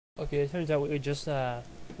Okay, it turns out we just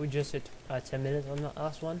hit 10 minutes on the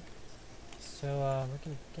last one, so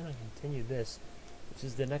we're gonna continue this, which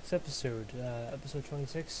is the next episode, episode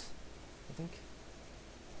 26, I think.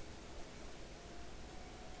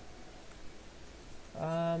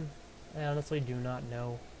 I honestly do not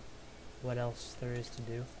know what else there is to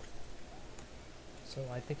do, so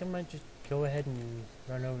I think I might just go ahead and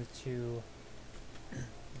run over to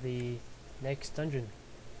the next dungeon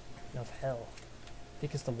of hell. I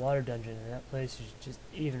think it's the water dungeon, and that place is just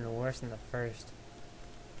even worse than the first.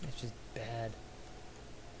 It's just bad.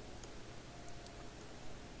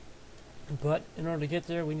 But in order to get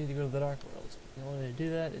there, we need to go to the Dark World. The only way to do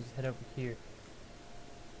that is head over here.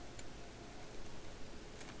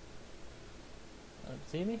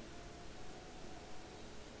 See me?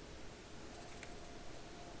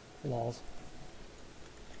 Lols.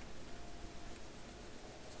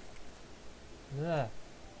 Ah.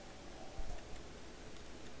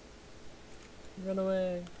 Run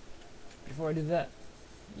away. Before I do that.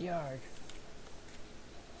 Yarg.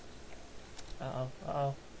 Uh-oh.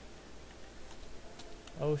 Uh-oh.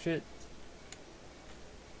 Oh shit.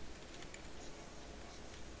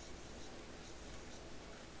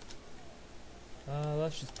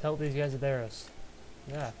 Let's just pelt these guys with arrows.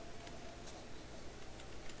 Yeah.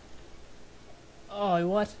 Oh,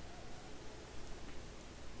 what?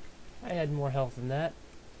 I had more health than that.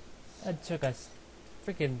 That took a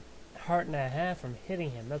freaking heart and a half from hitting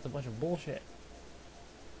him. That's a bunch of bullshit.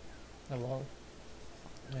 Oh well.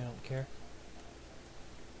 I don't care.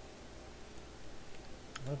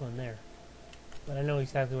 I'm not going there. But I know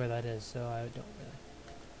exactly where that is, so I don't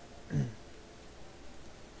really.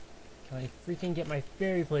 Can I freaking get my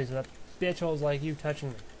fairy plays without bitchholes like you touching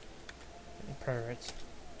me? Perverts.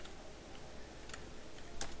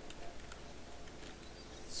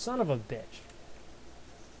 Son of a bitch.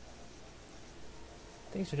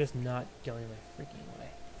 Things are just not going my freaking way.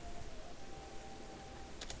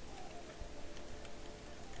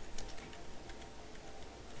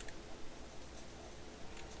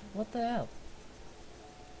 What the hell?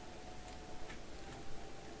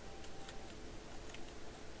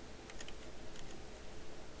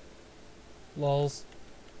 Lols.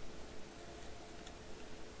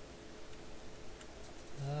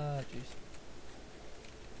 Ah, jeez.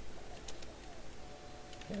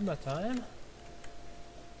 Getting my time?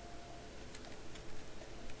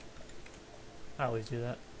 I always do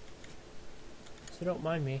that. So don't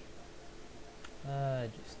mind me.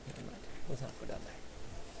 Just never mind. Let's not go down there.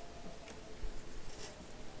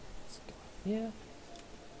 Let's go here.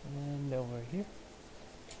 And over here.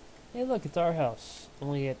 Hey look, it's our house.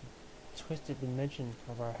 Only a twisted dimension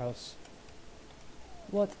of our house.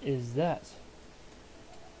 What is that?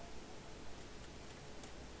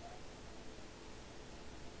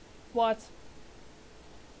 What?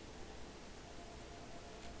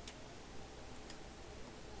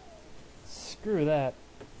 Screw that.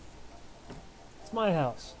 It's my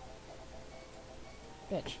house.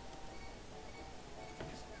 Bitch.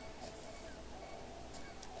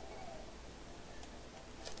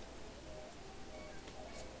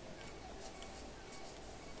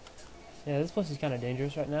 Yeah, this place is kind of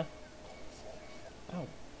dangerous right now. Oh,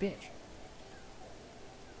 bitch.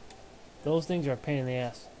 Those things are a pain in the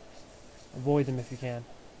ass. Avoid them if you can.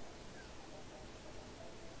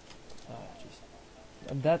 Oh,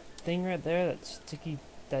 jeez. That thing right there, that sticky,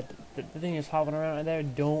 the thing that's hopping around right there,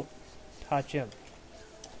 don't touch him.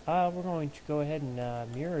 We're going to go ahead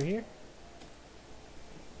and mirror here.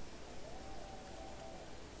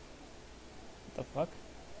 What the fuck?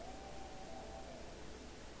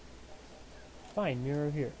 Fine,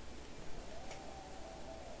 mirror here.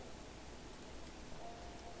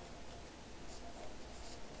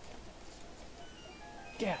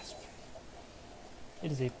 Gasp!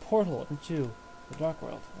 It is a portal into the Dark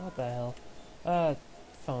World. What the hell?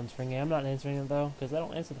 Phone's ringing. I'm not answering it though, because I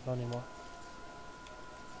don't answer the phone anymore.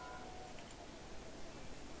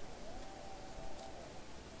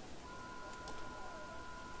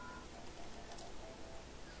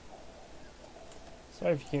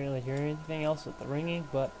 Sorry if you can't really hear anything else with the ringing,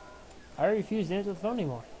 but I refuse to answer the phone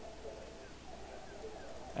anymore.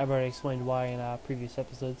 I've already explained why in previous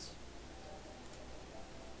episodes.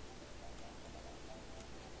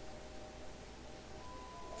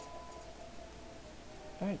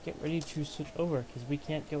 Alright, get ready to switch over, because we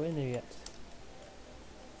can't go in there yet.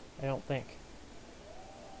 I don't think.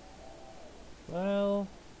 Well,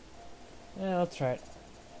 yeah, let's try it.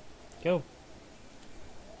 Go.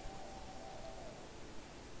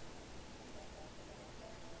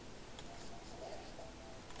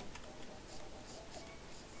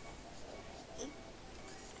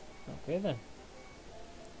 Okay then.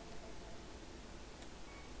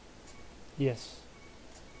 Yes.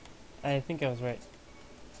 I think I was right.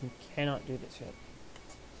 You cannot do this yet.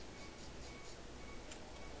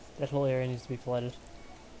 That whole area needs to be flooded.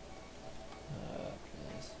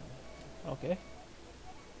 Okay.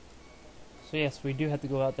 So yes, we do have to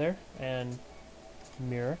go out there and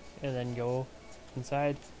mirror, and then go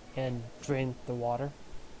inside and drain the water.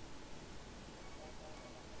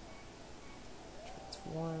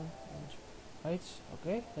 Transform. Right.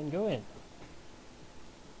 Okay, then go in.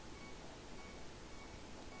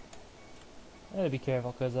 I gotta be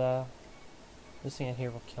careful, because this thing in here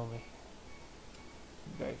will kill me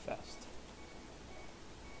very fast.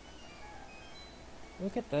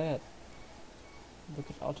 Look at that. Look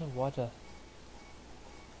at all the water.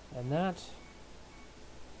 And that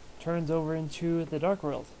turns over into the Dark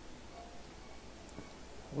World.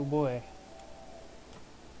 Oh boy.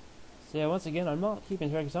 So yeah, once again, I'm not keeping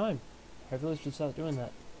track of time. I really should stop doing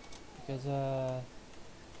that. Because,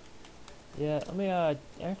 yeah, let me,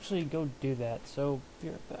 actually go do that. So, be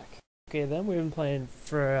right back. Okay, then we've been playing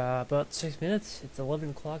for, about 6 minutes. It's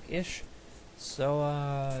 11 o'clock-ish.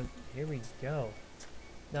 So, here we go.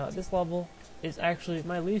 Now, this level is actually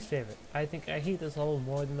my least favorite. I think I hate this level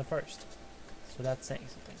more than the first. So that's saying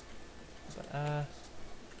something. But,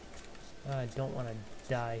 I don't want to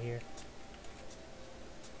die here.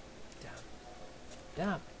 Damn.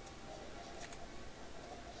 Damn.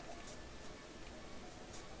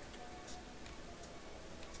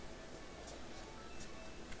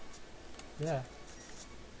 Yeah.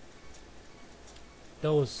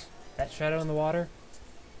 That shadow in the water,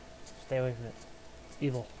 stay away from it. It's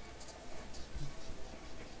evil.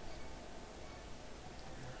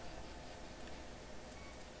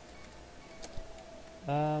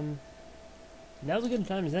 Now's a good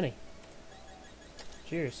time as any.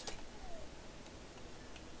 Cheers.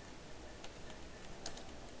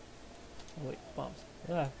 Oh wait, bombs.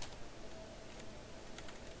 Ah.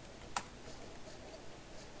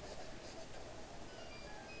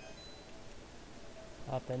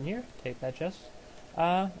 Hop in here, take that chest.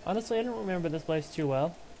 Honestly, I don't remember this place too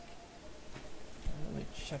well. Let me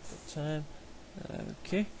check the time.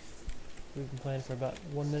 Okay. We've been playing for about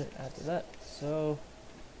 1 minute after that, so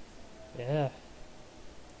yeah.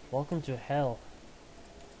 Welcome to hell.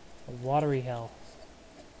 A watery hell.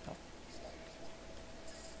 Oh.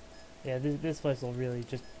 Yeah, this place will really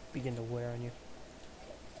just begin to wear on you.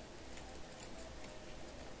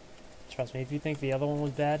 Trust me, if you think the other one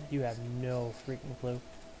was bad, you have no freaking clue.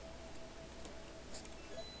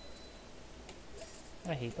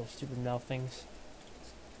 I hate those stupid mouth things.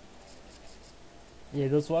 Yeah,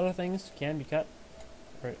 those water things can be cut,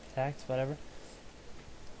 or attacked, whatever.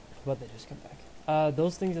 But they just come back.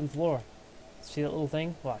 Those things in the floor. See that little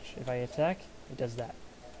thing? Watch. If I attack, it does that.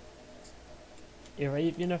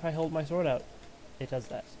 Even if I hold my sword out, it does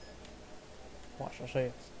that. Watch, I'll show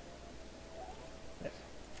you. There.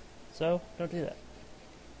 So, don't do that.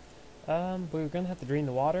 But we're gonna have to drain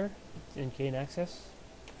the water and gain access.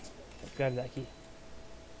 Grab that key.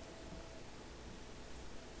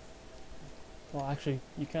 Well, actually,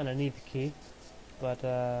 you kind of need the key, but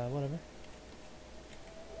whatever.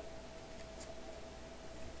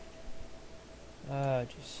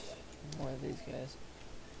 Just more of these guys.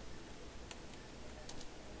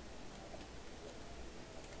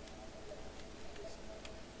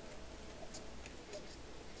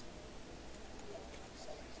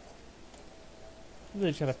 I'm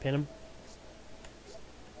really trying to pin him.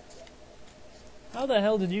 How the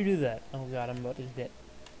hell did you do that? Oh god, I'm about to get.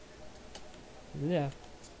 Yeah.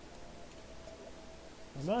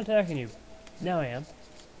 I'm not attacking you. Now I am.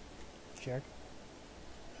 Jerk.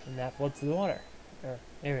 And that floods the water. Or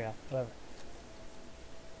area, whatever.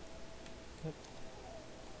 Yep.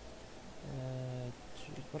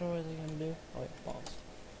 Geez, what was I gonna do? Oh yeah, bombs.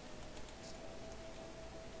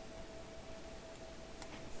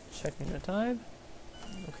 Checking the time.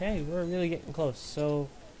 Okay, we're really getting close. So,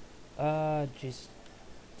 jeez.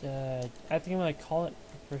 I think I'm gonna call it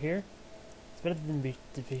for here. It's better than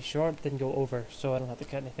to be short than go over, so I don't have to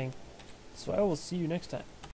cut anything. So I will see you next time.